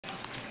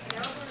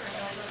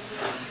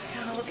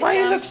Why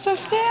you look so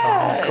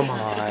sad? Oh, come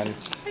on.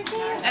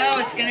 Oh,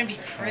 it's gonna be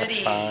pretty. That's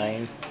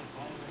fine.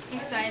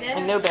 Excited?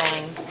 And no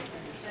bangs.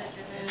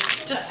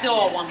 Just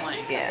still a one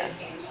leg. Yeah.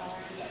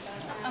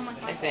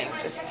 I think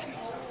just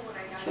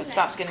so it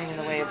stops getting in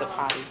the way of the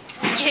potty.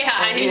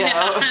 Yeah,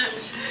 yeah.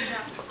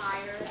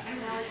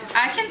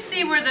 I can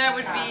see where that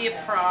would be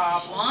a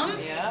problem.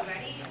 Yep.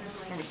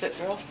 Remember, sit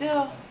real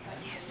still.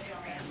 Yes,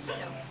 real still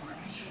for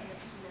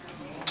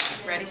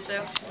me. Ready,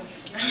 Sue?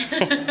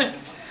 Get it,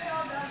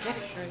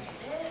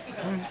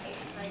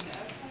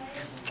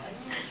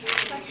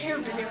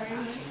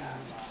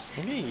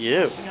 Look at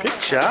you.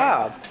 Good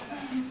job.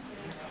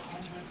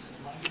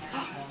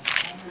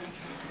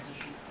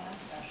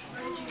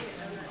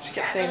 She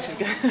kept saying she's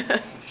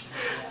gonna.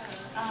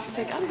 She's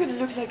like, I'm gonna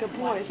look like a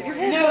boy. I said, your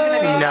hair's not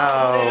gonna be.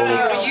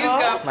 No. You've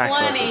got Not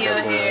gonna plenty look of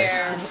like a boy.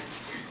 hair.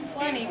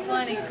 Plenty,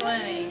 plenty,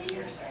 plenty.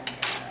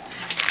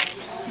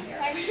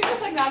 She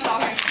looks like that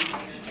dog.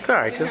 It's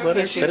alright, just let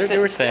her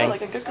do her thing.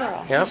 Like a good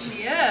girl. Yep.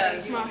 She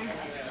is.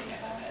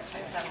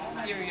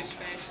 Serious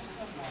face.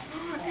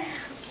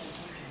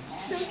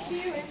 So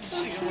cute. It's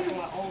so cute.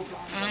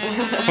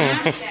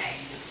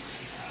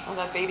 All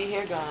that baby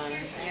hair gone.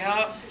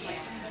 Yep.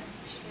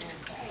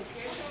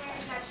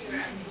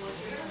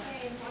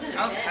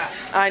 Okay.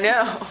 I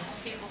know.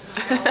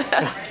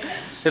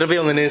 It'll be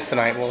on the news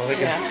tonight.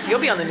 Yeah. You'll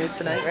be on the news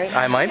tonight, right?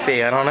 I might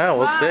be. I don't know.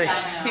 We'll see.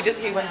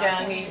 He went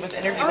down. He was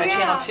interviewed by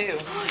Channel 2.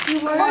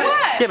 For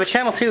what? Yeah, but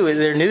Channel 2,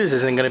 their news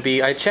isn't going to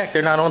be. I checked.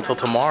 They're not on until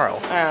tomorrow.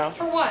 Oh.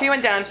 For what? He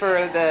went down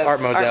for the Art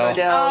Modell.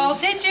 Oh,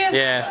 did you?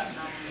 Yeah.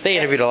 They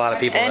interviewed a lot of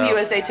people. And though.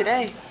 USA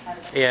Today.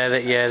 Yeah,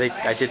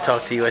 I did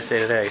talk to USA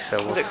Today, so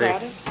we'll Was it see.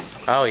 crowded?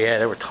 Oh yeah,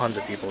 there were tons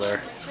of people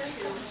there.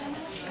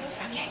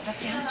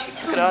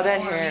 Look at all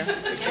that hair.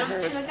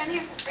 Look down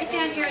here. Right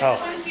down here. Oh,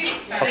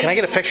 can I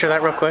get a picture of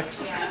that real quick?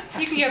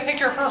 You can get a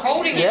picture of her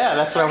holding it. Yeah,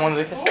 that's what I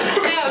wanted to.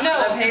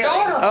 No, the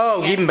daughter.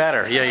 Oh, even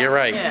better. Yeah, you're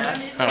right. Yeah.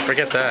 Oh,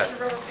 forget that.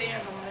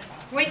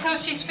 Wait till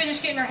she's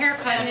finished getting her hair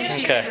cut and then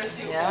she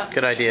Okay. Yeah.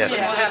 Good idea. We'll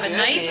have a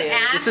nice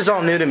This is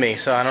all new to me,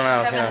 so I don't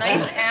know. have you a know.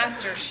 nice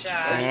after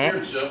shot.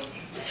 Mhm.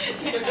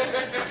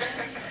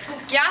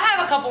 Yeah, I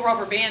have a couple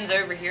rubber bands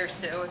over here,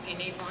 Sue, if you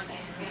need one.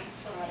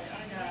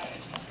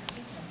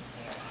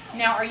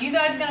 Now, are you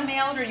guys gonna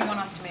mail it or do you want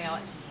us to mail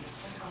it?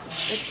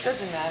 It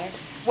doesn't matter.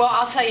 Well,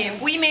 I'll tell you,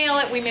 if we mail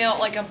it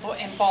like in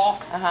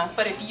bulk. Uh-huh.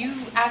 But if you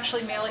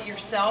actually mail it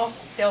yourself,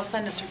 they'll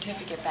send a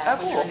certificate back Oh,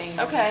 with your cool. name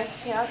on it. Okay.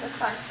 Yeah, that's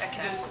fine.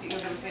 Okay. You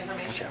give us the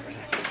information.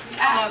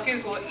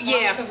 Google it.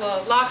 Yeah, Locks of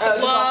Love. Locks Oh, of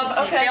the Locks Love.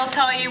 of- okay. They'll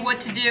tell you what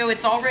to do.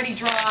 It's already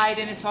dried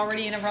and it's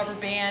already in a rubber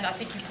band. I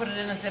think you put it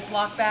in a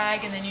Ziploc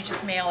bag and then you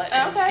just mail it.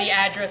 And Okay. the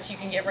address you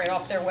can get right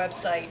off their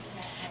website.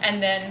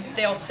 And then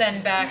they'll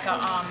send back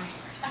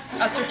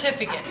a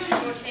certificate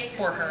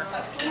for her.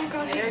 Oh my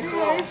god, her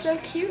hair is so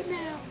cute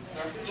now.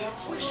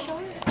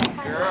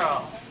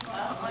 Girl.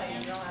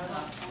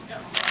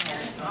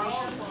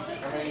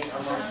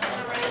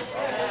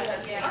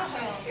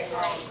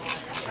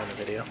 On the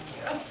video.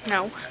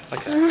 No.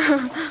 Okay.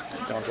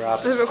 Don't drop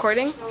Is it it.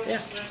 recording?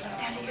 Yeah.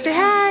 Say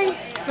hi.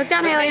 Look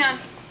down, Hailey.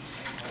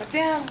 Look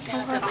down.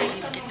 The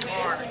baby's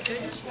guitar.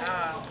 Good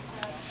job.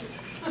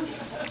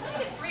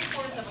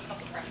 3/4 of a cup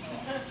of preps.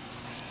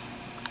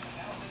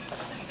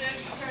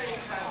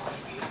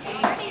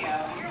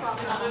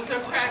 Those are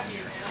cracky.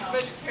 It's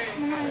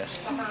vegetarian.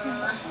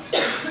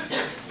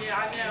 Yeah, I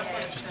know.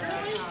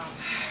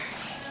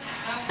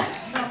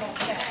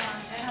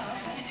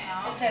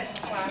 It says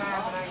flat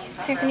iron, but I use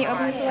Here, can you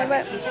open this a little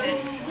bit?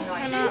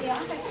 Why not?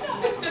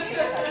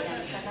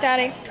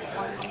 Daddy.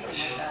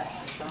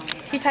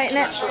 Can you tighten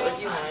it? Short like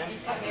you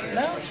want.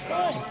 No, it's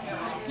fine.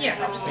 Yeah.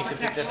 Makes a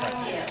big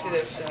difference. See,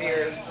 there's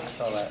severe. I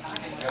saw that.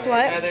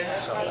 What? Other. I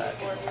saw that.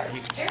 All right,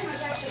 you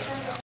can-